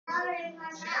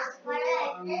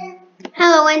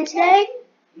Hello, and today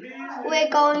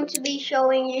we're going to be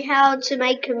showing you how to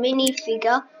make a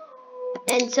minifigure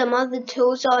and some other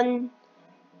tools on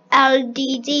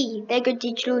LDD, Lego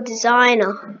Digital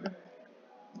Designer.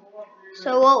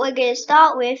 So what we're going to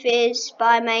start with is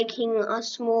by making a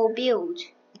small build.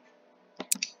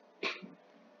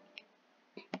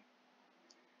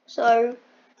 So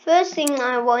first thing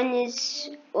I want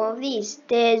is all of these.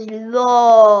 There's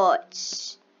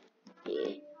lots.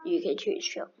 Here, you can choose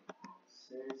from.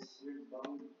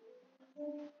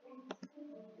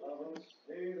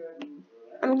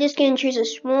 I'm just going to choose a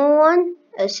small one,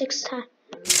 a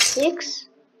 6x6.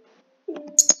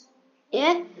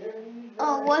 Yeah.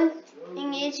 Oh, one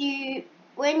thing is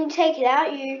when you take it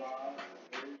out,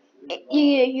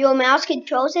 your mouse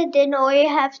controls it. Then all you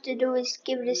have to do is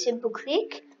give it a simple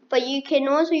click. But you can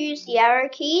also use the arrow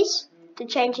keys to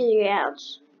change the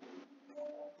layouts.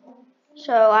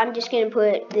 So I'm just going to put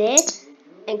it there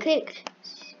and click.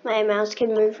 My mouse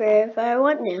can move wherever I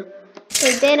want now. So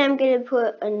then I'm going to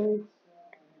put then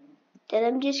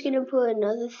I'm just going to put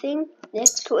another thing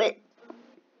next to it.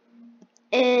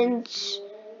 And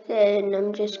then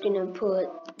I'm just going to put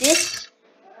this.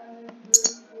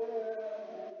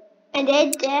 And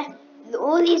then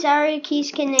all these arrow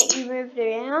keys can let you move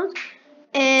around.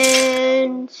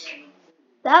 And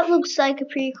that looks like a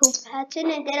pretty cool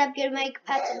pattern. And then I'm going to make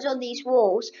patterns on these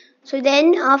walls. So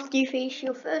then after you finish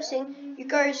your first thing, you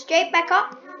go straight back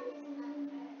up.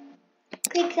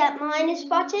 Click that minus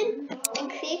button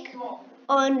and click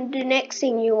on the next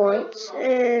thing you want.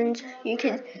 And you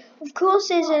can, of course,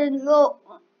 there's a lot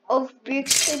of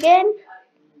bricks again.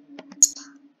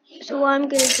 So what I'm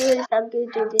going to do is I'm going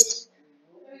to do this.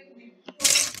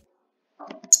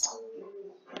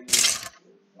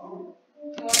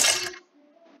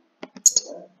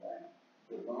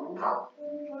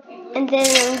 And then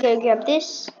I'm going to grab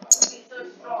this.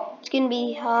 It's going to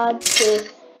be hard to,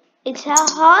 it's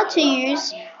hard to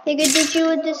use Lego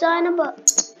Digital Designer,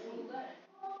 but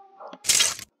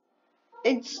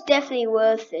it's definitely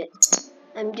worth it.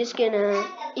 I'm just going to,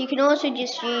 you can also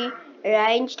just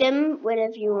rearrange them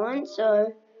whenever you want.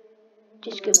 So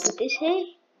just going to put this here.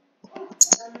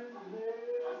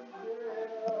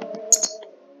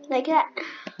 Like that.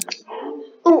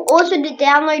 Oh, also the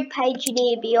download page you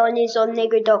need to be on is on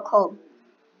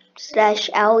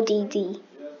lego.com/LDD.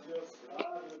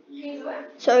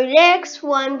 So next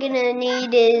what I'm gonna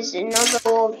need is another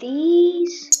of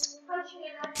these.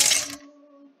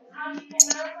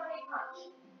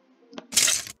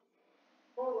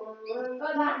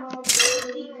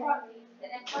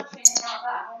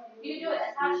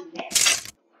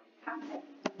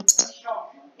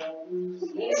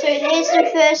 So there's the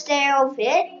first layer of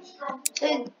it.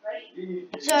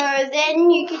 So then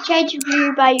you can change the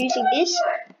view by using this.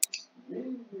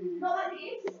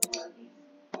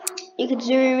 You can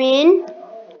zoom in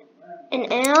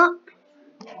and out.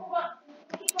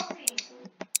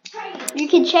 You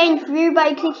can change view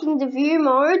by clicking the view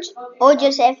mode or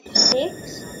just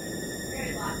F6.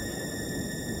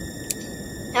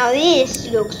 Now this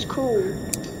looks cool.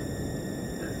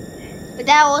 But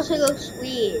that also looks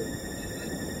weird.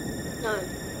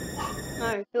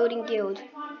 No, building guild.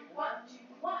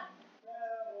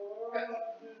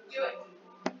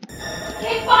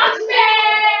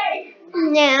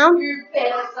 Now,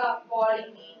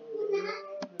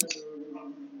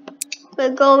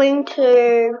 we're going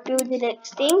to build the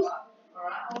next thing.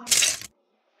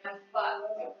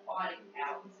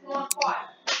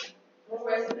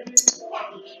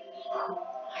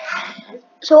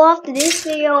 So after this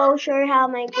video, I'll show you how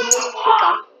to make a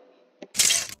minifigure.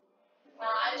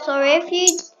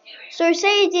 So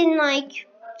say you didn't like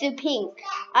the pink,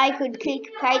 I could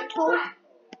click paint tool.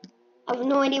 I have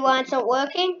no idea why it's not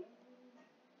working.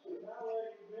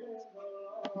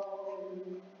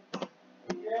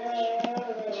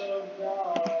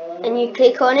 And you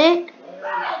click on it,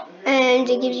 and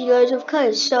it gives you loads of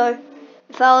colors. So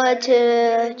if I were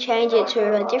to change it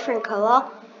to a different color,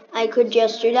 I could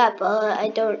just do that, but I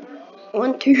don't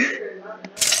want to.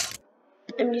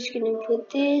 I'm just gonna put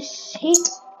this here,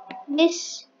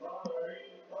 this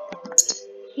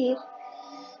here.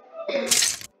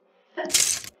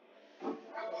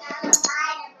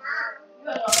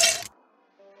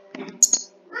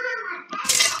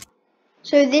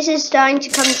 So this is starting to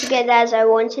come together as I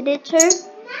wanted it to.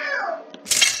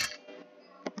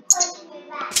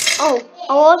 Oh,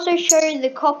 I'll also show you the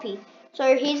copy.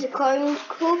 So here's the clone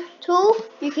tool.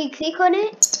 You can click on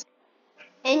it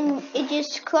and it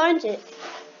just clones it.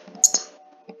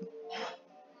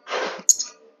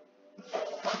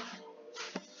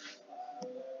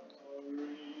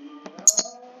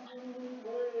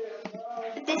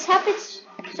 this happens,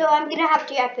 so I'm gonna have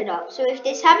to wrap it up. So if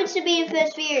this happens to be the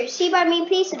first video you see by me,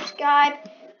 please subscribe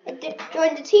and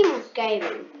join the team of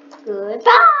gaming.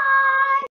 Goodbye.